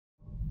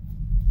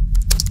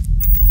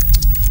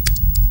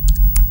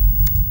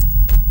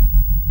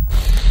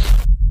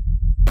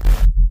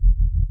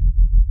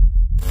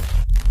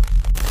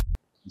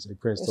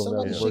Prince And told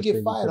me somebody should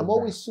get fired. I'm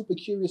always super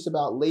curious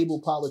about label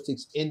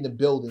politics in the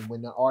building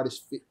when the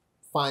artist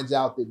finds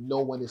out that no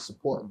one is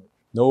supporting them.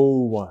 No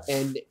one.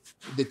 And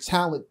the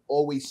talent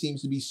always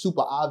seems to be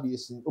super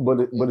obvious.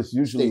 But it's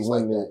usually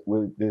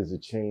when there's a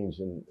change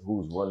in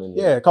who's running.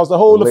 Yeah, because the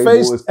whole the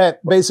face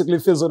basically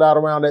fizzled out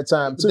around that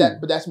time too.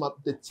 But that's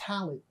the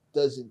talent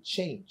doesn't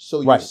change.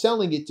 So you're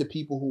selling it to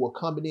people who are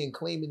coming in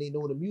claiming they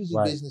know the music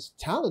business.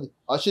 Talent.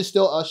 Usher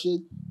still Usher.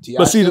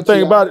 But see, the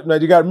thing about it,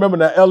 man, you got to remember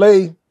that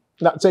LA,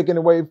 not taking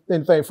away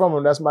anything from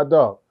him, that's my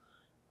dog.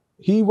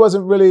 He's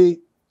not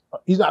really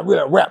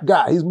a rap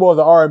guy. He's more of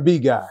the R&B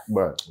guy.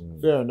 Right.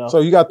 Fair enough.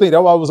 So you got to think,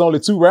 that's why it was only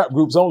 2 rap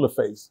groups on the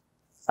face.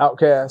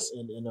 Outkast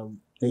and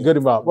Good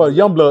Amount. Well,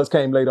 Youngbloods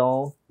came later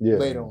on. Yeah.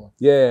 Later on.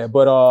 Yeah,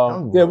 but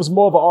it was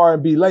more of an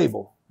R&B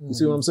label. You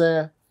see what I'm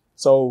saying?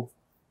 So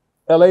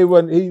LA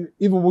wasn't,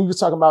 even when we was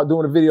talking about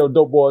doing a video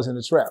Dope Boys in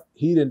the Trap,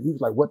 he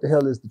was like, what the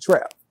hell is the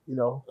trap? You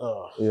know?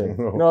 Yeah.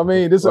 You know what I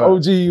mean? This is an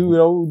OG,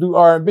 who do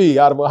R&B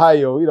out of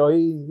Ohio. You know,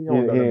 he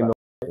don't know.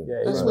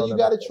 That's where you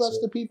got to trust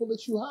the people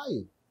that you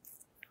hired.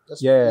 But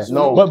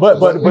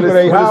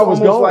they hire was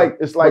gone.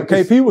 It's like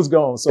KP was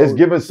gone. So it's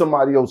giving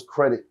somebody else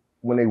credit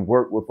when they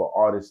work with an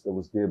artist that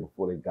was there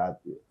before they got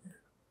there.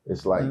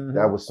 It's like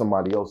that was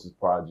somebody else's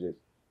project.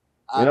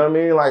 You know what I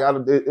mean? Like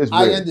it's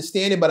weird. I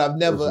understand it, but I've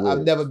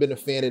never been a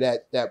fan of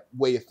that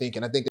way of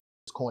thinking. I think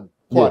that's corny.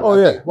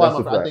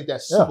 I think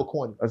that's super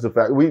corny. That's a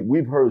fact.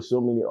 We've heard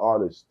so many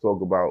artists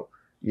talk about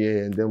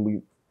and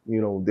then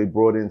they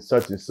brought in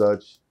such and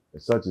such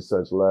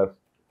left,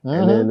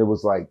 and then it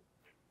was like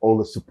all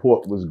the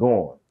support was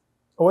gone.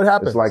 What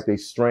happened? It's like they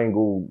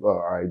strangled. All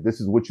right, this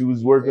is what you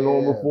was working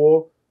on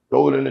before.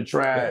 Throw it in the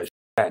trash.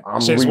 I'm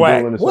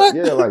redoing it. What?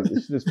 Yeah, like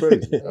it's just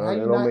crazy. How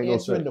you not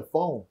answering the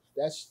phone?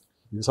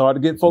 It's hard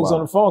to get folks on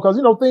the phone because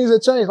things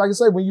have changed. Like I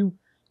say, when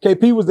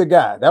KP was the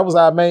guy, that was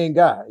our main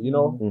guy.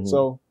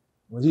 So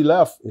when he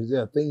left,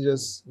 things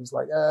just it's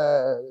like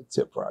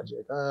tip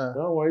project.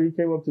 No, why he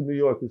came up to New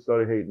York and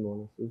started hating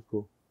on us. It was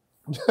cool.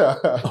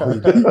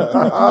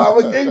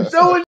 I'm again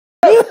showing.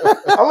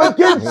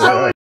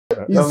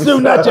 He's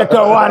shooting at you,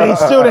 Kawani. He's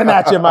shooting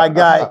at you, my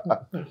guy.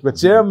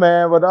 But yeah,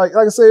 man. But like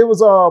I say, it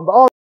was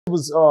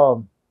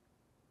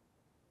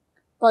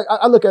like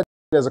I look at it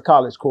as a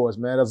college course,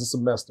 man, as a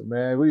semester,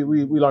 man.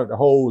 We learned the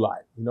whole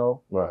life,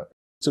 Right.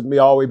 Took me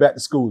all the way back to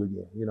school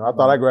again. I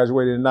thought I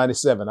graduated in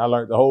 '97. I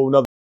learned the whole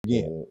nother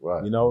again.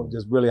 Right.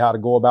 Just really how to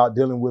go about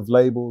dealing with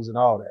labels and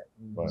all that.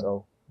 Right.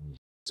 So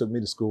took me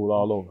to school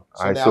all over.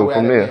 So all right, so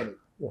from there.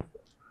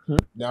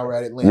 Now we're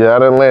at Atlantic. Yeah,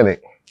 at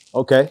Atlantic.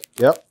 Okay.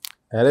 Yep.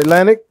 At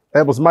Atlantic,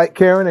 that was Mike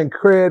Karen and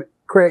Craig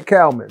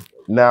Kalman.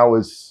 Now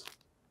is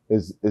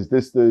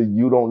this the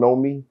You Don't Know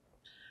Me?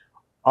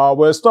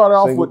 Well, it started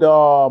off with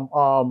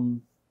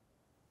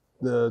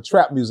the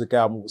trap music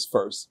album was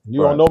first.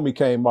 You Don't Know Me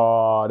came.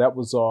 That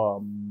was I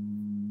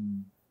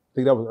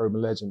think that was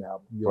Urban Legend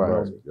album. You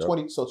Don't Know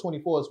Me. So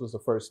 24s was the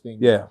first thing.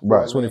 Yeah,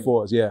 right.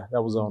 24s. Yeah,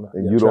 that was on.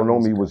 And You Don't Know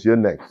Me was your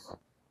next.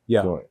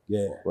 Yeah, joint.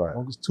 Yeah. Right. As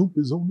long as Toomp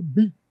is on the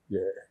beat. Yeah.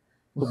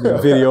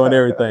 Video and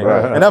everything.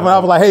 Right. And that's when I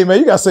was like, hey man,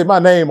 you gotta say my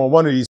name on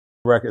one of these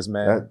records,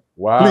 man.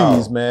 Wow.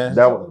 Please, man.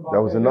 That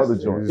was another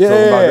joint.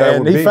 Yeah,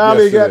 and he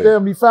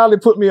finally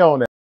put me on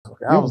that.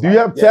 Do you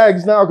have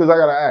tags now? Because I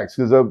gotta ask.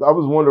 Because I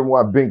was wondering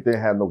why Bink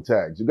didn't have no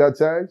tags. You got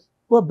tags?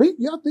 Well, Bink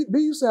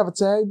used to have a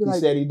tag. He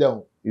said he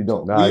don't. You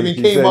don't. Nah, we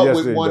even came up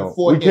with one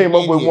for him. We came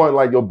up with one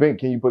like, yo, Bink,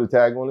 can you put a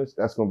tag on this?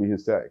 That's gonna be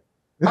his tag.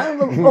 I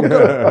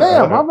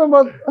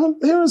remember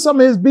hearing some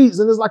of his beats,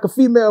 and it's like a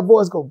female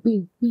voice go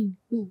beep, beep,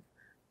 beep.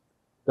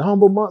 The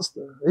Humble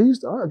Monster. He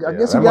used to, I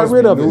guess he got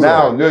rid of it.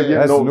 Now,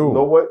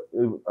 know what?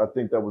 I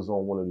think that was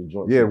on one of the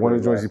joints. Yeah, one of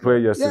the joints he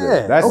played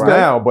yesterday. Yeah, that's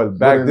now, but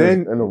back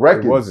then, and the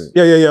records wasn't.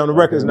 Yeah, on the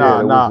records, nah.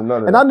 And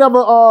I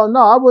never,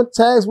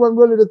 tags wasn't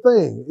really the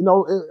thing.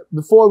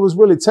 Before it was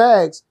really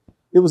tags,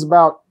 it was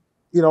about,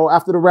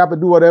 after the rapper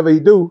do whatever he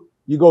do,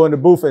 you go in the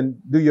booth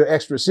and do your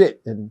extra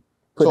shit and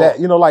put that,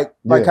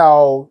 like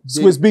how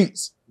Swiss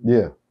Beats.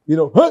 Yeah.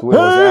 Do that.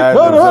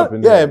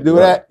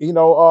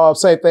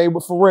 Same thing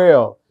with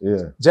Pharrell.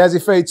 Yeah.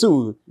 Jazzy Faye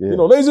too. Yeah.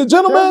 Ladies and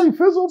gentlemen.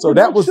 So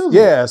that was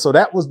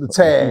the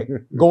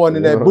tag going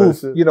in that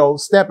booth,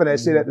 stepping that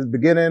shit at the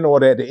beginning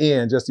or at the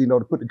end, just to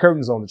put the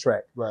curtains on the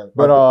track. Right.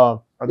 But I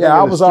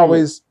was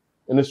always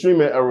in the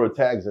streaming era,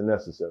 tags are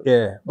necessary.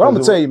 Yeah. But I'm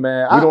gonna tell you,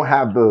 man, we don't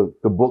have the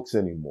books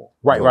anymore.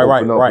 Right.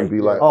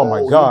 Be like, oh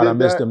my God, I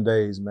miss them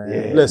days, man.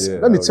 Yeah,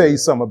 listen, let me tell you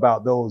something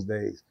about those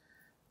days.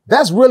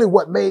 That's really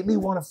what made me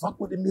want to fuck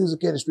with the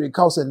music industry.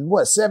 Because in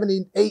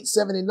 78,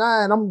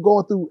 79, I'm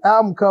going through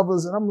album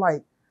covers and I'm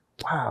like,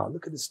 wow,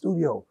 look at the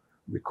studio.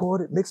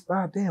 Recorded, mixed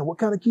by, damn, what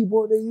kind of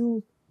keyboard they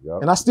use? Yep.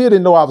 And I still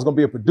didn't know I was going to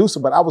be a producer,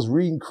 but I was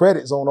reading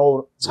credits on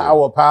old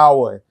Tower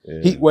Power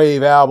and Heat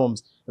Wave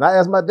albums. And I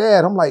asked my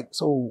dad, I'm like,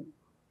 so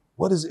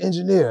what is an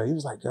engineer? He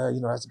was like,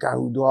 that's the guy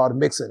who do all the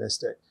mixing and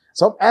stuff.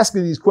 So I'm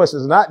asking these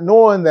questions, not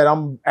knowing that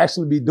I'm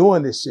actually be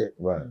doing this shit.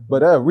 Right.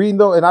 But reading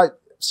though, and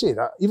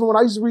even when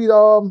I used to read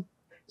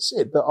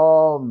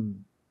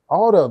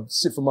all the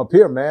shit from up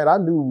here, man. I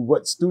knew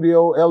what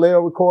studio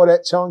LL recorded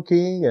at Chung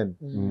King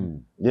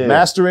and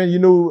mastering, you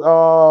knew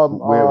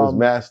where it was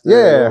mastered.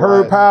 Yeah,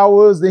 Herb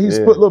Powers. Then he used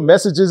to put little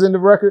messages in the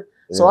record.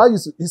 So I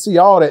used to see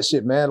all that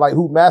shit, man. Like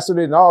who mastered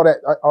it and all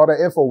that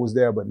info was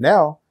there. But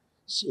now,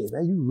 shit,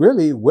 man, you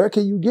really, where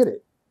can you get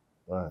it?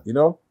 Right. You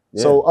know?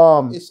 Yeah.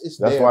 So it's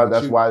that's there,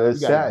 why it's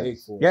sad.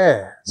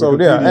 Yeah. So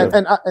yeah,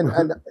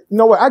 and you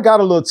know what? I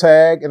got a little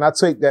tag, and I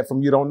take that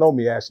from You Don't Know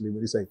Me actually when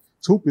they say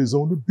Toomp is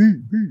on the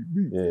beat.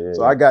 Yeah,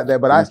 so I got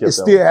that, but I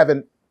still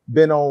haven't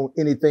been on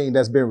anything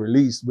that's been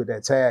released with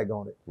that tag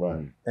on it.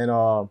 Right. And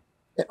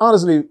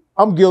honestly,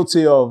 I'm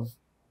guilty of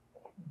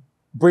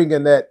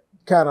bringing that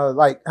kind of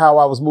like how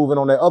I was moving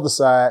on that other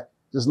side,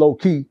 just low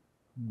key.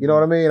 You know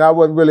what I mean? I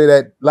wasn't really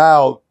that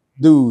loud.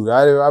 Dude,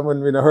 I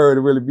wasn't in a hurry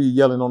to really be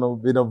yelling on the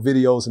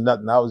videos and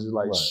nothing. I was just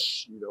like,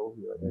 shh, you know.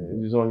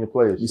 You just on your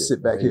place. You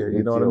sit back here,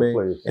 you know what I mean?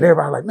 And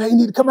everybody like, man, you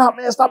need to come out,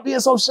 man. Stop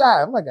being so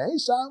shy. I'm like, I ain't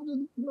shy. I'm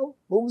just, you know,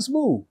 moving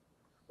smooth.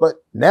 But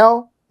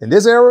now, in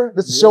this era,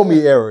 this is show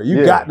me era.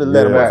 You got to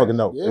let a motherfucker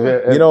know.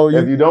 You know,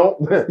 if you don't,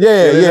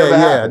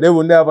 That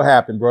will never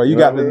happen, bro. You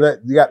got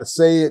to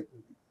say it,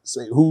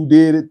 say who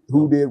did it,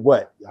 who did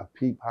what. I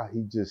peep how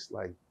he just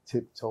like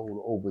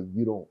tiptoed over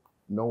You Don't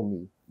Know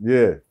Me.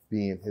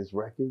 Being his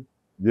record.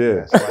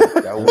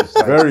 That was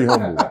like, very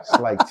humble. It's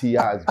like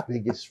T.I.'s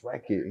biggest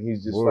record. And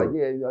he's just like,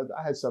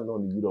 I had something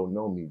on the You Don't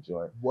Know Me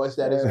joint. Was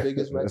that his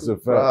biggest record? That's a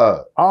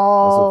fact.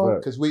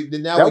 Because we're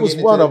getting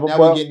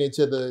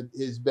into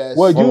his best.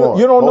 Well,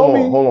 you don't know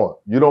me. Hold on.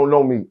 You Don't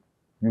Know Me.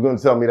 You're gonna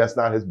tell me that's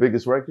not his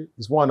biggest record?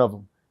 It's one of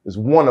them. It's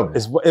one of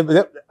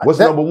them. What's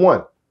number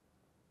one?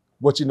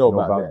 What you know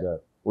about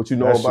that? What you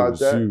know about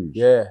that? Huge.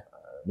 Yeah.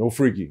 No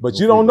freaky. But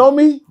you don't know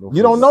me?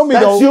 You don't know me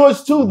though. That's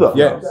yours too though.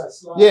 Yeah.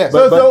 Yeah.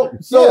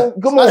 So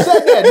come on. I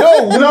said that.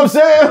 No. You know what I'm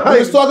saying? We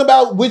was talking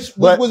about which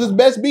was his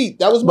best beat.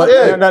 That was my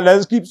now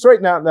let's keep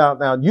straight now.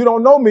 Now, You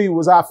Don't Know Me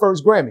was our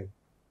first Grammy.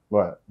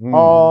 Right.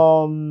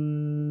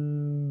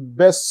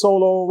 Best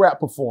solo rap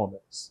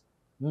performance.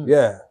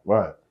 Yeah.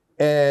 Right.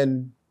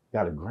 And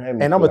got a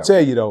Grammy. And I'm gonna tell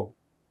you though,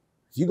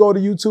 if you go to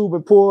YouTube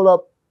and pull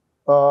up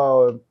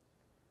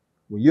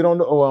when You Don't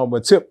Know,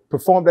 when Tip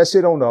performed that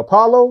shit on the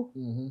Apollo,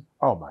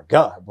 oh my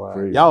God,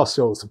 bro. Y'all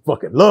showed some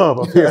fucking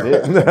love up here.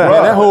 Man,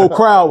 that whole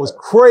crowd was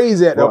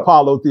crazy at the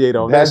Apollo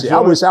Theater on that shit.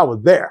 I wish I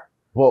was there.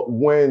 But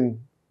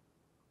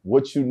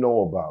what you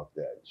know about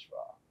that,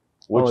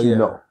 What you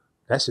know?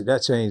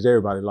 That changed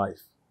everybody's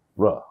life.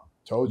 Bruh.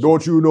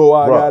 Don't you know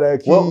I got a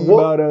key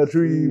by the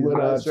tree when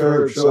I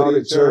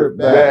chirp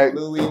back,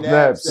 Louis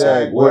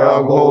knapsack where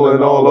I'm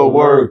holding all the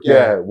work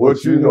at.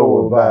 What you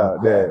know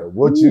about that?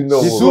 What you know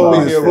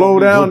about that? Slow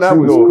down, that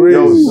was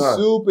crazy.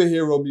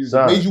 Superhero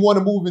music. Made you want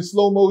to move in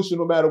slow motion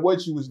no matter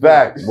what you was doing.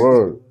 Back,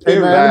 word. Hey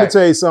man, let me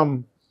tell you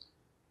something.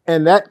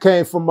 And that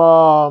came from,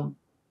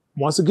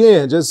 once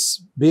again,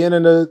 just being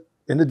in the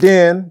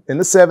den in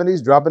the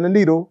 70s, dropping the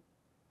needle,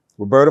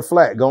 Roberta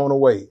Flack going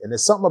away. And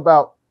there's something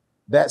about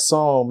that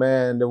song,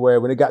 man, where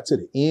when it got to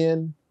the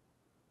end,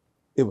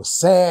 it was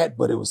sad,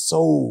 but it was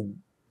so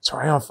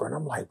triumphant.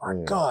 I'm like, my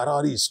God,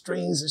 all these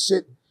strings and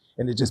shit.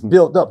 And it just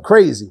built up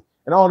crazy.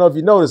 And I don't know if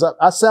you noticed,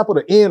 I sample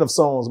the end of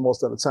songs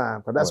most of the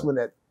time, because that's when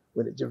it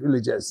really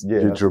just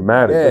get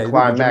dramatic. Yeah, the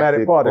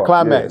dramatic part, the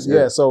climax.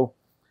 Yeah. So,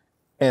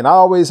 and I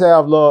always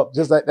have love,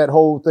 just like that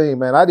whole thing,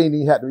 man. I didn't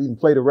even have to even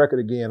play the record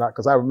again,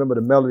 because I remember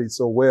the melody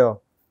so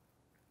well.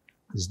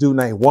 This dude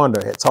named Wonder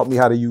had taught me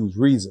how to use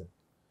Reason.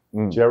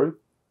 Jerry?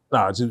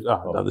 No,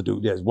 another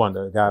dude. Yes,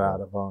 Wonder, a guy out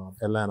of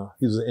Atlanta.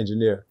 He was an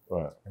engineer.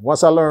 Right. And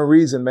once I learned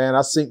Reason, man, I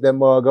synced that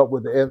mug up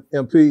with the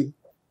MP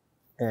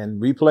and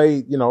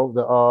replayed, you know,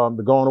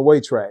 the Going Away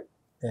track.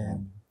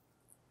 And,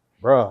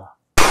 bruh.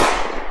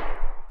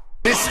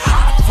 It's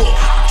hot for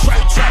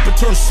trapper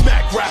turn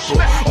smack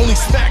rapper. Only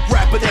smack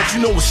rapper that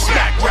you know is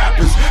smack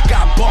rappers.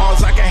 Got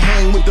bars I can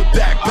hang with the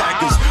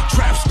backpackers.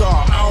 Trap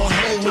star, I don't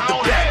hang with the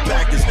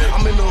backpackers.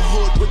 I'm in the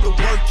hood with the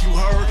work, you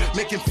heard.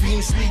 Making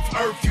fiends leave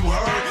earth, you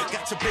heard.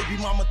 Got your baby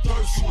mama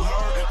thirst, you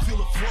heard. Feel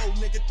the flow,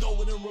 nigga, throw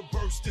it in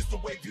reverse. This the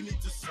wave you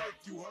need to surf,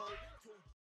 you heard.